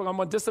on Facebook. I'm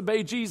going to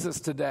disobey Jesus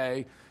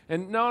today.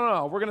 And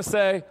no. We're going to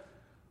say,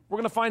 we're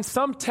going to find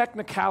some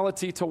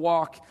technicality to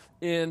walk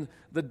in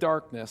the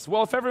darkness.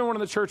 Well, if everyone in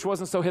the church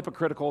wasn't so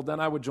hypocritical, then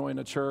I would join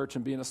a church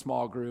and be in a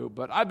small group.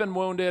 But I've been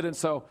wounded, and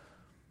so,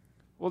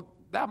 well,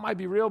 that might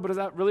be real, but is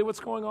that really what's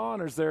going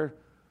on, or is there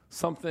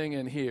something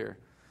in here?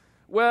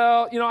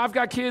 Well, I've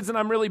got kids and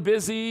I'm really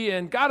busy,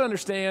 and God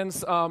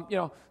understands,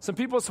 some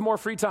people with some more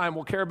free time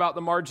will care about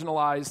the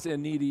marginalized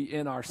and needy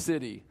in our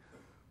city.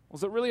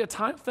 Was it really a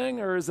time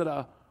thing, or is it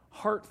a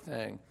heart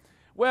thing?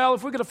 Well,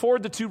 if we could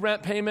afford the 2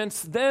 rent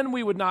payments, then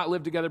we would not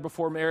live together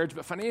before marriage,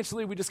 but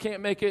financially we just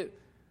can't make it.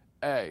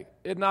 Hey,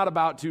 it's not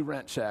about 2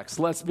 rent checks,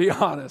 let's be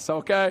honest,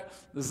 okay?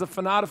 This is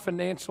not a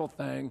financial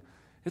thing.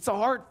 It's a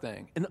heart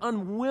thing, an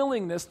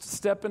unwillingness to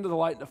step into the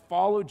light and to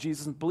follow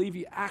Jesus and believe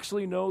he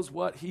actually knows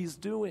what he's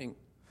doing.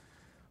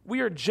 We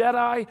are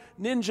Jedi,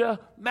 ninja,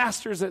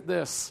 masters at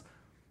this.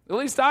 At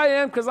least I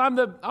am, because I'm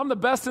the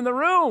best in the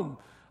room.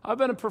 I've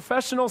been a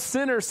professional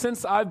sinner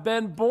since I've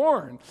been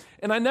born.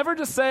 And I never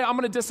just say I'm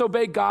going to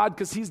disobey God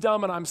because he's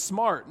dumb and I'm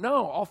smart.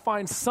 No, I'll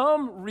find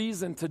some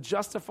reason to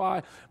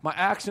justify my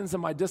actions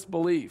and my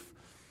disbelief.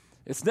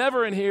 It's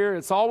never in here.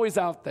 It's always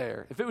out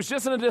there. If it was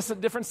just in a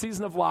different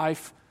season of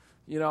life,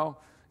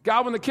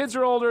 God, when the kids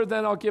are older,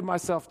 then I'll give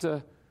myself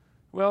to,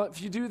 well, if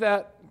you do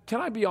that,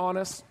 can I be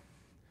honest?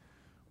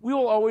 We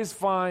will always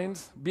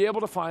be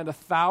able to find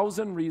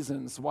 1,000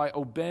 reasons why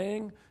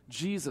obeying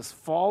Jesus,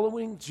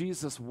 following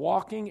Jesus,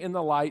 walking in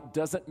the light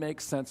doesn't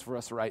make sense for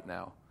us right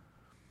now.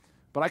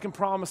 But I can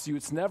promise you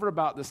it's never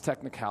about this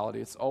technicality.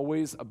 It's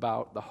always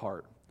about the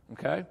heart,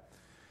 okay?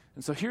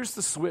 And so here's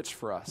the switch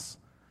for us.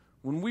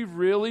 When we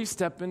really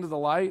step into the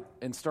light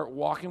and start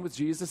walking with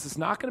Jesus, it's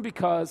not going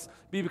to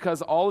be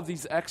because all of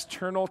these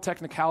external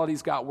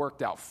technicalities got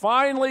worked out.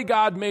 Finally,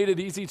 God made it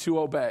easy to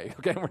obey,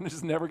 okay? We're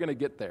just never going to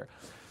get there.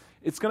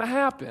 It's going to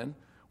happen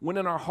when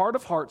in our heart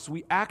of hearts,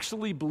 we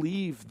actually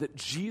believe that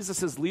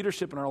Jesus'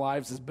 leadership in our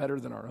lives is better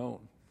than our own.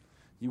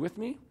 You with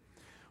me?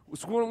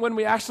 It's when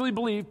we actually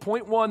believe,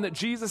 point one, that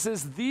Jesus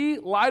is the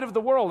light of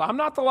the world. I'm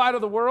not the light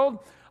of the world.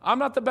 I'm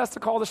not the best to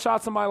call the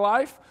shots in my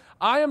life.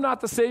 I am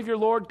not the Savior,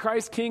 Lord,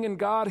 Christ, King, and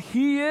God.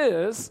 He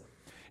is,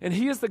 and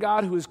he is the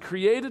God who has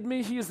created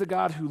me. He is the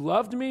God who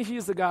loved me. He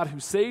is the God who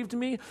saved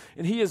me,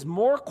 and he is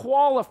more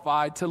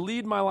qualified to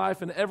lead my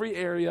life in every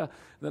area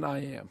than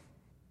I am.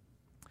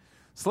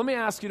 So let me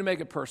ask you to make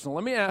it personal.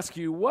 Let me ask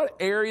you, what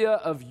area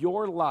of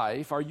your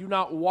life are you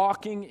not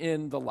walking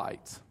in the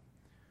light?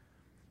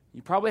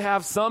 You probably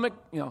have some,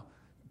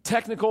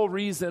 technical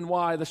reason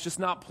why that's just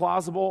not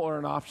plausible or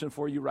an option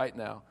for you right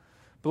now.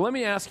 But let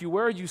me ask you,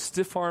 where are you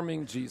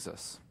stiff-arming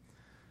Jesus?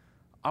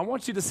 I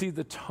want you to see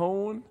the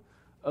tone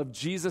of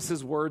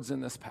Jesus' words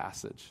in this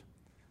passage.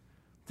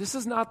 This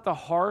is not the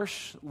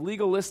harsh,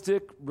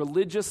 legalistic,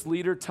 religious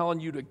leader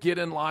telling you to get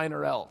in line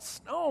or else.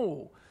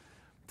 No.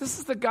 This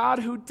is the God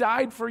who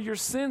died for your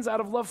sins out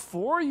of love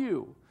for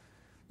you.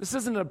 This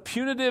isn't a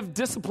punitive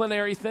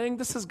disciplinary thing.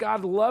 This is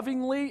God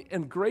lovingly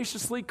and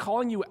graciously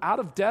calling you out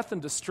of death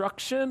and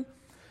destruction,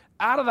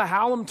 out of the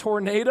Hallam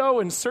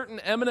tornado and certain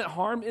imminent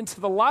harm into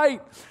the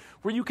light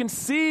where you can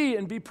see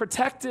and be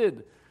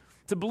protected,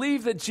 to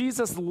believe that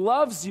Jesus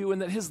loves you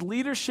and that his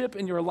leadership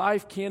in your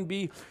life can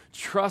be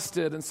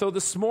trusted. And so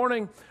this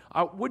morning,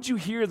 would you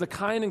hear the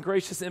kind and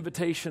gracious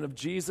invitation of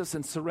Jesus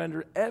and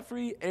surrender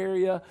every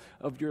area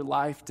of your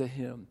life to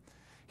him?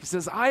 He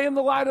says, I am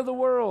the light of the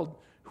world.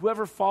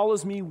 Whoever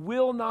follows me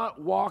will not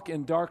walk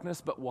in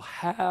darkness, but will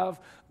have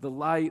the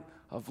light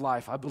of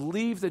life. I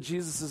believe that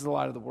Jesus is the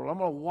light of the world. I'm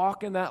going to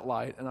walk in that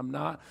light, and I'm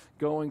not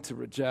going to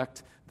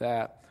reject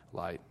that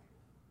light.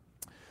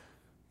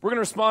 We're going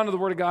to respond to the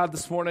Word of God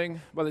this morning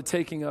by the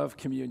taking of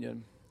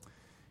communion.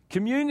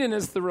 Communion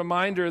is the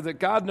reminder that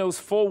God knows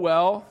full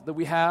well that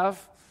we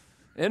have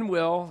and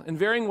will, in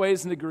varying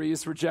ways and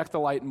degrees, reject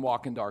the light and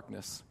walk in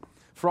darkness.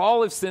 For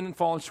all have sinned and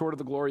fallen short of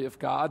the glory of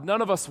God.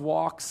 None of us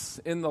walks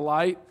in the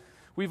light.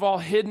 We've all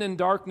hidden in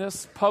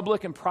darkness,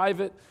 public and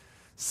private,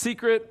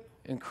 secret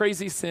and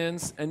crazy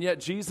sins, and yet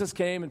Jesus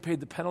came and paid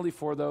the penalty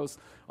for those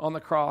on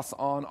the cross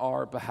on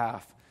our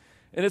behalf.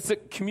 And it's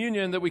at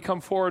communion that we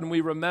come forward and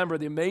we remember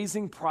the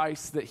amazing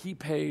price that he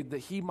paid that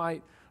he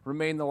might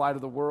remain the light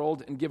of the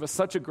world and give us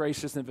such a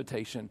gracious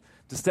invitation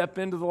to step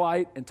into the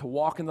light and to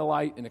walk in the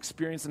light and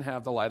experience and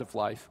have the light of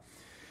life.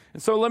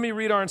 And so let me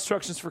read our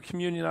instructions for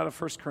communion out of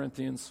 1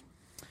 Corinthians.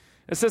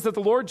 It says that the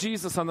Lord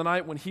Jesus, on the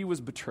night when he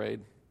was betrayed,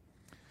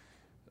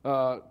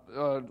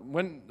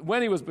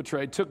 when he was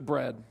betrayed, took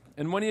bread,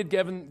 and when he had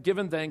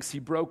given thanks, he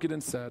broke it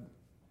and said,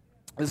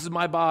 "This is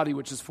my body,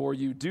 which is for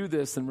you. Do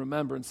this in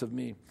remembrance of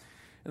me."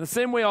 In the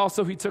same way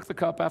also he took the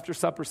cup after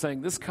supper,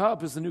 saying, "This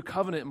cup is the new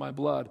covenant in my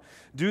blood.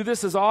 Do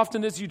this as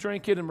often as you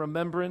drink it in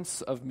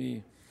remembrance of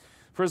me.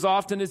 For as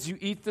often as you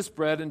eat this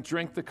bread and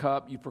drink the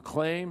cup, you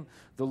proclaim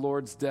the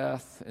Lord's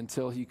death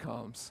until he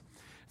comes."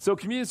 So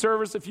communion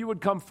servers, if you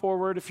would come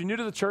forward. If you're new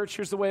to the church,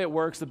 here's the way it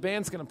works. The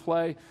band's going to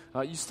play.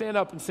 You stand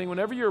up and sing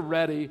whenever you're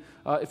ready.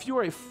 If you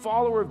are a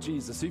follower of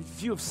Jesus,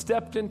 if you have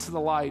stepped into the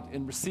light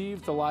and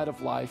received the light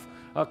of life,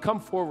 come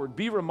forward.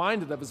 Be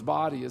reminded of his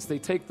body as they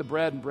take the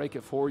bread and break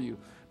it for you.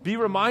 Be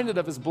reminded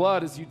of his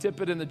blood as you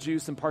dip it in the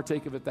juice and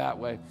partake of it that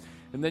way.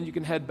 And then you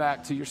can head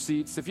back to your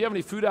seats. If you have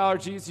any food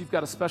allergies, you've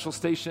got a special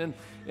station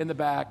in the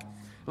back.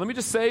 And let me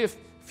just say, if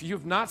you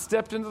have not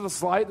stepped into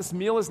this light, this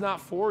meal is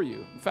not for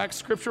you. In fact,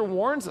 Scripture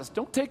warns us,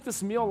 don't take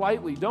this meal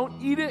lightly.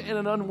 Don't eat it in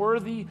an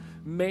unworthy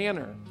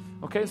manner.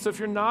 Okay, so if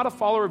you're not a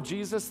follower of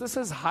Jesus, this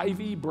is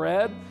Hy-Vee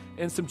bread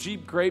and some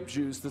cheap grape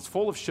juice that's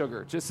full of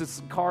sugar. Just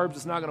as carbs,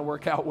 it's not going to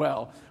work out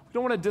well. We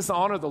don't want to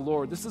dishonor the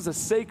Lord. This is a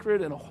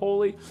sacred and a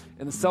holy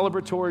and a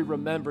celebratory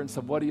remembrance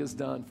of what he has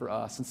done for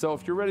us. And so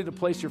if you're ready to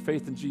place your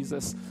faith in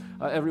Jesus,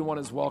 everyone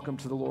is welcome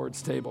to the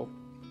Lord's table.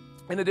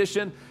 In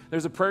addition,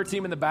 there's a prayer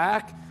team in the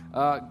back.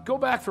 Go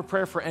back for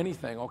prayer for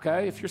anything,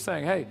 okay? If you're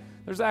saying, hey,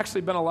 there's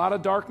actually been a lot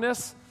of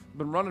darkness, I've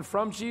been running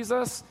from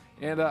Jesus,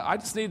 and I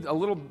just need a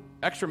little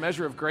extra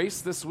measure of grace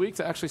this week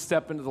to actually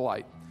step into the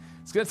light.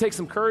 It's going to take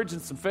some courage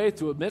and some faith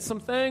to admit some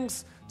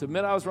things, to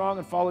admit I was wrong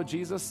and follow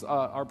Jesus.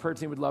 Our prayer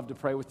team would love to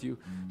pray with you.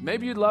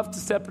 Maybe you'd love to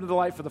step into the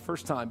light for the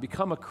first time,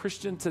 become a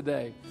Christian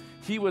today.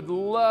 He would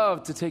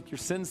love to take your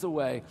sins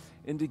away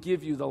and to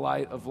give you the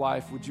light of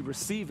life. Would you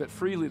receive it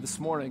freely this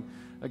morning?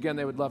 Again,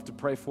 they would love to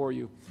pray for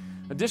you.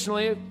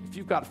 Additionally, if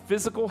you've got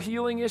physical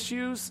healing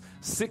issues,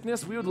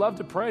 sickness, we would love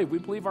to pray. We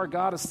believe our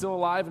God is still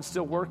alive and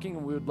still working,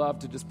 and we would love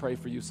to just pray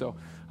for you. So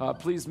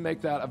please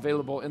make that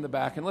available in the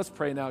back. And let's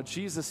pray now.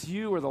 Jesus,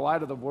 you are the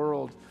light of the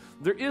world.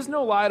 There is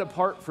no light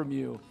apart from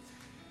you.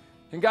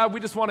 And God,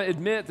 we just want to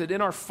admit that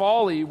in our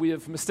folly, we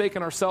have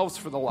mistaken ourselves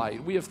for the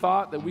light. We have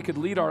thought that we could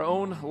lead our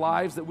own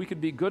lives, that we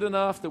could be good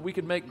enough, that we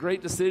could make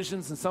great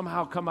decisions and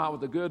somehow come out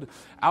with a good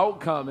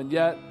outcome. And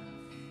yet,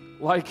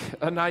 like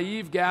a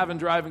naive Gavin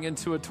driving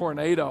into a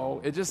tornado,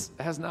 it just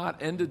has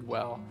not ended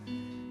well.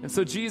 And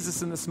so,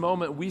 Jesus, in this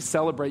moment, we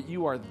celebrate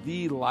you are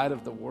the light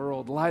of the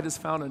world. Light is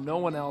found in no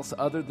one else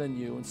other than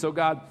you. And so,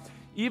 God,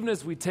 even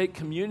as we take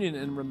communion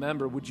and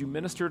remember, would you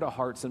minister to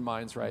hearts and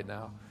minds right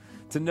now?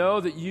 To know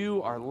that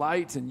you are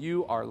light and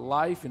you are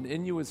life, and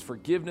in you is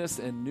forgiveness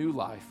and new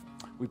life.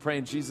 We pray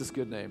in Jesus'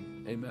 good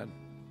name.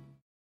 Amen.